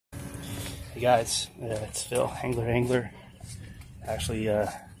Hey guys, it's Phil, Angler. Actually,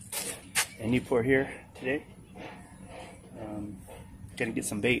 in Newport here today. Gonna get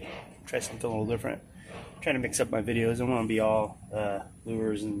some bait, try something a little different. Trying to mix up my videos. I don't want to be all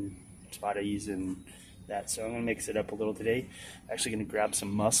lures and spotties and that, so I'm gonna mix it up a little today. Actually, gonna grab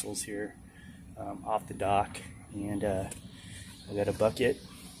some mussels here off the dock, and I got a bucket.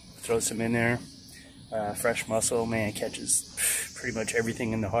 Throw some in there. Fresh mussel, man, catches pretty much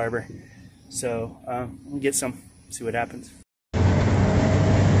everything in the harbor. So I'm gonna get some, see what happens.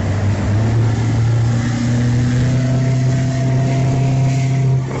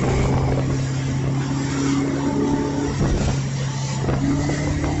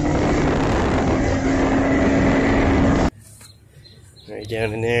 Right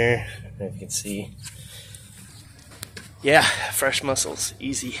down in there, I don't know if you can see. Yeah, fresh mussels,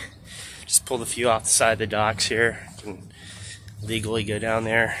 easy. Just pulled a few off the side of the docks here. You can legally go down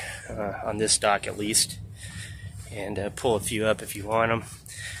there, on this dock at least, and pull a few up if you want them.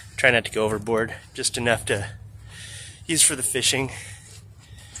 Try not to go overboard, just enough to use for the fishing.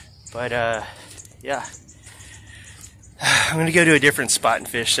 But yeah, I'm gonna go to a different spot and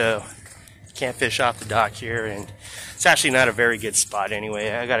fish, so can't fish off the dock here, and it's actually not a very good spot anyway.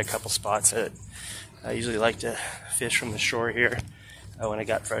 I got a couple spots that I usually like to fish from the shore here when I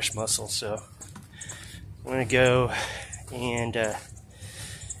got fresh mussels. So I'm gonna go and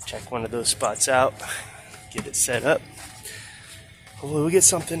check one of those spots out, get it set up. Hopefully we get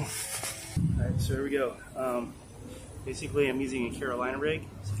something. Alright, so here we go. Basically I'm using a Carolina rig.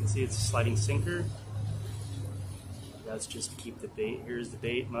 As you can see, it's a sliding sinker. That's just to keep the bait. Here's the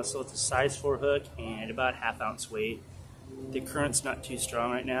bait mussel. It's a size 4 hook and about 1/2 ounce weight. The current's not too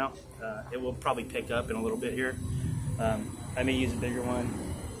strong right now. It will probably pick up in a little bit here. I may use a bigger one.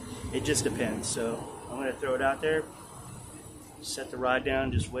 It just depends. So I'm going to throw it out there, set the rod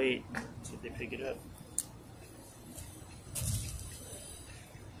down, just wait, see if they pick it up.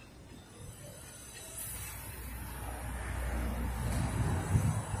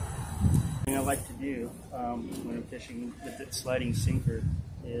 The thing I like to do when I'm fishing with the sliding sinker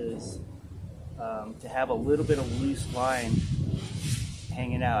is to have a little bit of loose line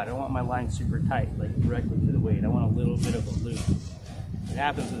hanging out. I don't want my line super tight, like directly to the weight. I want a little bit of a loop. What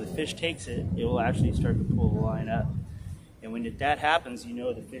happens when the fish takes it, it will actually start to pull the line up. And when that happens, you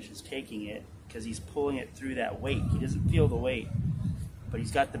know the fish is taking it because he's pulling it through that weight. He doesn't feel the weight, but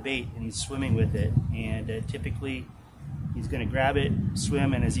he's got the bait and he's swimming with it. And typically, he's going to grab it,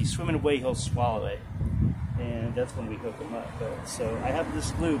 swim, and as he's swimming away, he'll swallow it. And that's when we hook him up. So I have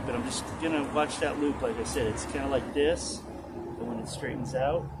this loop, and I'm just going to watch that loop. Like I said, it's kind of like this. But when it straightens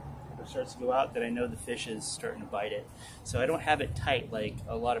out, if it starts to go out, then I know the fish is starting to bite it. So I don't have it tight like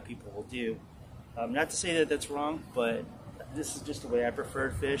a lot of people will do. Not to say that that's wrong, but this is just the way I prefer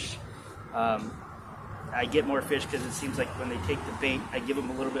to fish. I get more fish because it seems like when they take the bait, I give them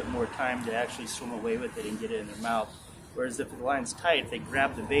a little bit more time to actually swim away with it and get it in their mouth. Whereas if the line's tight, if they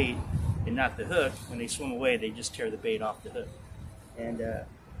grab the bait and not the hook, when they swim away, they just tear the bait off the hook. And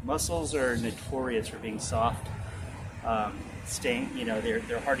mussels are notorious for being soft.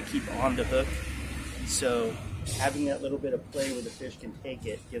 They're hard to keep on the hook. So having that little bit of play where the fish can take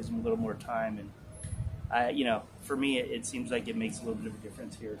it gives them a little more time. And for me, it seems like it makes a little bit of a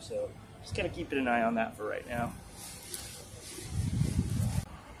difference here. So just kind of keeping an eye on that for right now.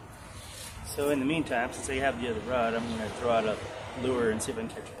 So in the meantime, since I have the other rod, I'm going to throw out a lure and see if I can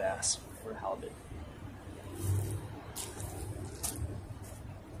catch a bass or a halibut.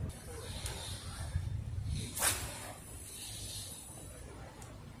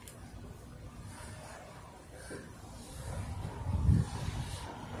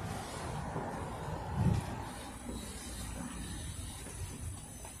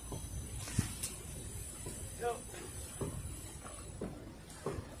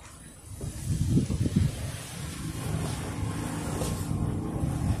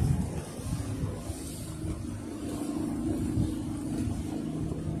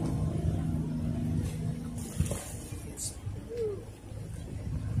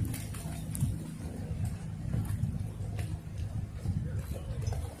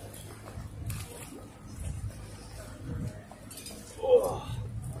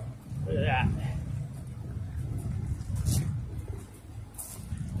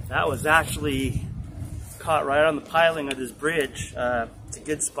 That was actually caught right on the piling of this bridge. It's a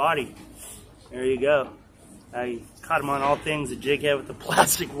good spotty. There you go. I caught him on all things, a jig head with a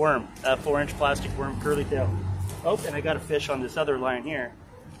plastic worm, a 4-inch plastic worm, curly tail. Oh, and I got a fish on this other line here.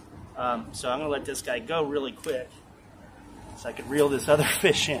 So I'm gonna let this guy go really quick so I could reel this other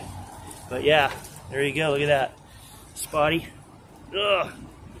fish in. But yeah, there you go, look at that. Spotty. Ugh,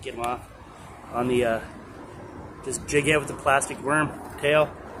 get him off. on the, just jig it with the plastic worm tail.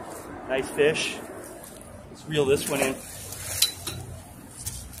 Nice fish. Let's reel this one in.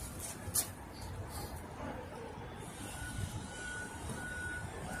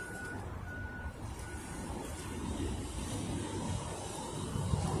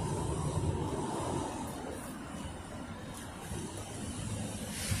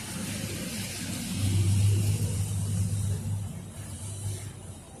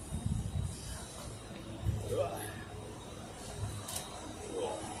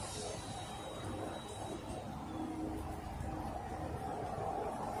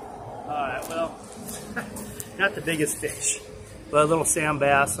 Alright, well, not the biggest fish, but a little sand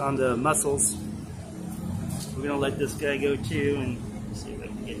bass on the mussels. We're going to let this guy go too and see if I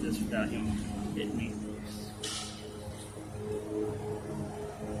can get this without him hitting me.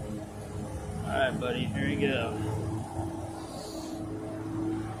 Alright, buddy, here you go.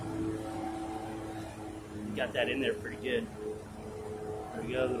 You got that in there pretty good. There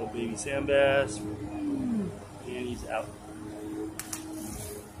we go, little baby sand bass. And he's out.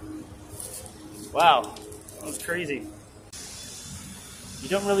 Wow, that was crazy. You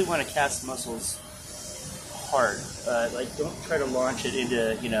don't really want to cast mussels hard. Like, don't try to launch it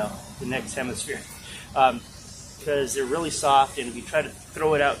into, you know, the next hemisphere. Because they're really soft, and if you try to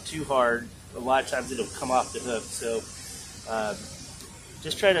throw it out too hard, a lot of times it'll come off the hook. So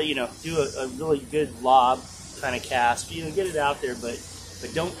just try to, you know, do a really good lob kind of cast. You know, get it out there, but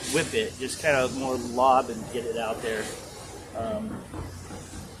don't whip it. Just kind of more lob and get it out there.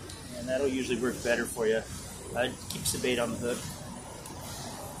 And that'll usually work better for you. It keeps the bait on the hook.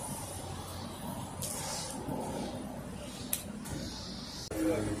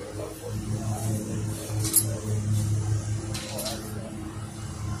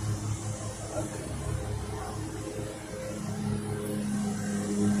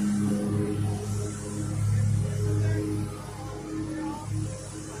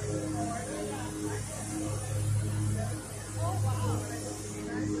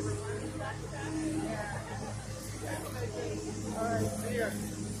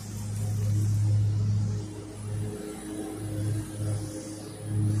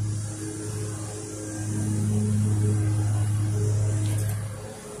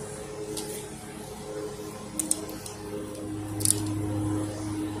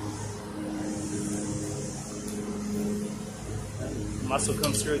 Mussel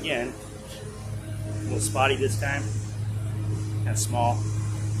comes through again. A little spotty this time. Kind of small.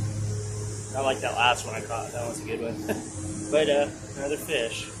 Not like that last one I caught. That was a good one. But another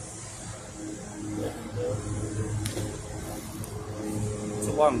fish. It's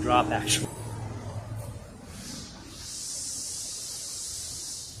a long drop actually.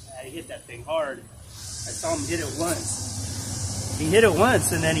 He hit that thing hard. I saw him hit it once. He hit it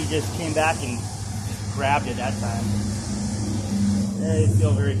once and then he just came back and grabbed it that time. They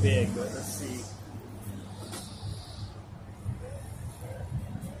feel very big, but let's see.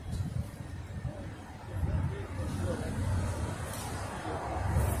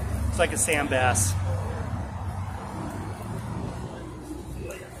 It's like a sand bass.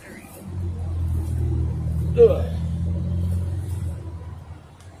 Ugh.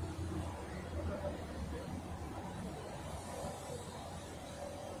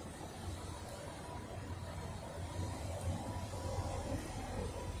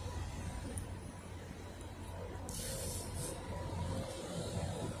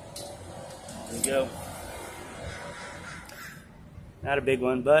 There we go. Not a big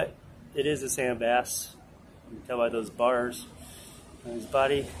one, but it is a sand bass. You can tell by those bars on his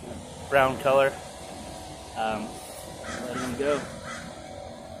body, brown color. Let him go.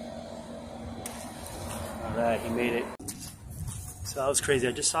 All right, he made it. So that was crazy.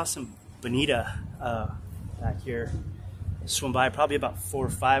 I just saw some bonito back here. I swam by probably about 4 or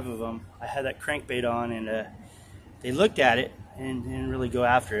 5 of them. I had that crankbait on, and they looked at it and didn't really go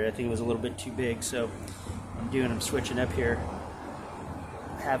after it. I think it was a little bit too big, so I'm switching up here.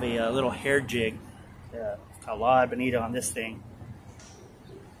 I have a little hair jig, a lot of bonito on this thing.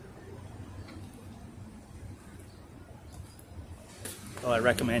 Oh, I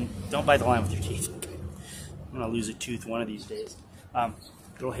recommend, don't bite the line with your teeth. I'm gonna lose a tooth one of these days.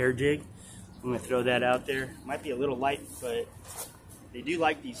 Little hair jig, I'm gonna throw that out there. Might be a little light, but they do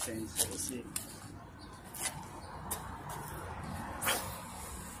like these things, so we'll see.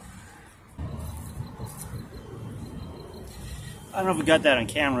 I don't know if we got that on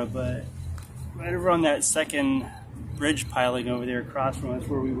camera, but right over on that second bridge piling over there across from us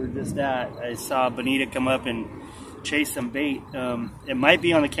where we were just at, I saw Bonito come up and chase some bait. It might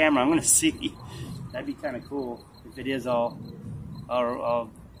be on the camera. I'm going to see. That'd be kind of cool. If it is, I'll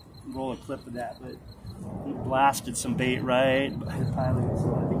roll a clip of that, but he blasted some bait right by the piling,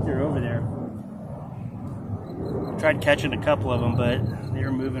 so I think they're over there. I tried catching a couple of them, but they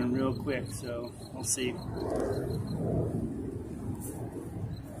were moving real quick, so we'll see.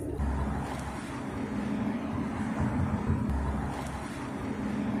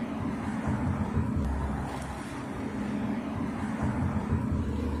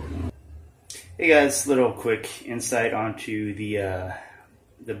 Hey guys, little quick insight onto the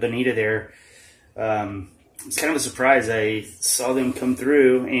Bonito there. It's kind of a surprise. I saw them come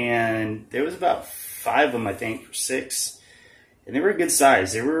through, and there was about 5 of them, I think, or 6, and they were a good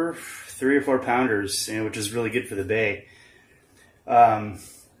size. They were 3 or 4 pounders, which is really good for the bay.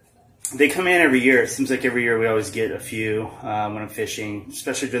 They come in every year. It seems like every year we always get a few when I'm fishing,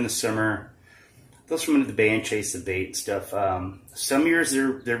 especially during the summer. They'll swim into the bay and chase the bait and stuff. Some years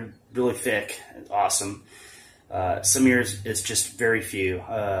they're really thick, awesome. Some years it's just very few.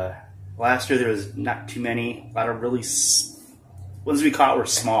 Last year there was not too many. A lot of really ones we caught were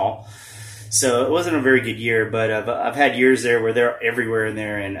small, so it wasn't a very good year. But I've had years there where they're everywhere in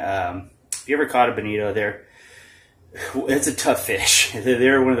there. And if you ever caught a bonito, it's a tough fish.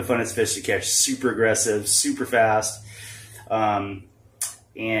 They're one of the funnest fish to catch. Super aggressive, super fast.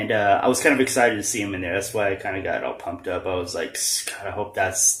 And I was kind of excited to see him in there. That's why I kind of got all pumped up. I was like, God, I hope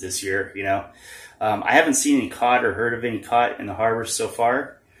that's this year, I haven't seen any caught or heard of any caught in the harbor so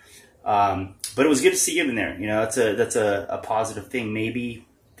far. But it was good to see him in there. That's a positive thing. Maybe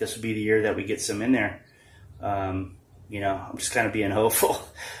this will be the year that we get some in there. I'm just kind of being hopeful.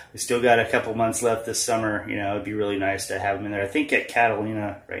 We still got a couple months left this summer. It'd be really nice to have them in there. I think at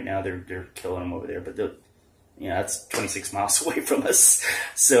Catalina right now they're killing them over there, but that's 26 miles away from us,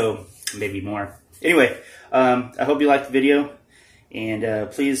 so maybe more. Anyway, I hope you liked the video, and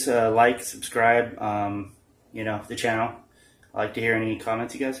please like, subscribe, the channel. I like to hear any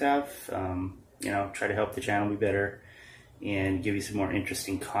comments you guys have. Try to help the channel be better and give you some more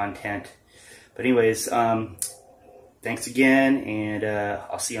interesting content. But anyways, thanks again, and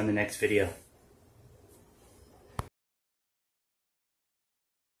I'll see you on the next video.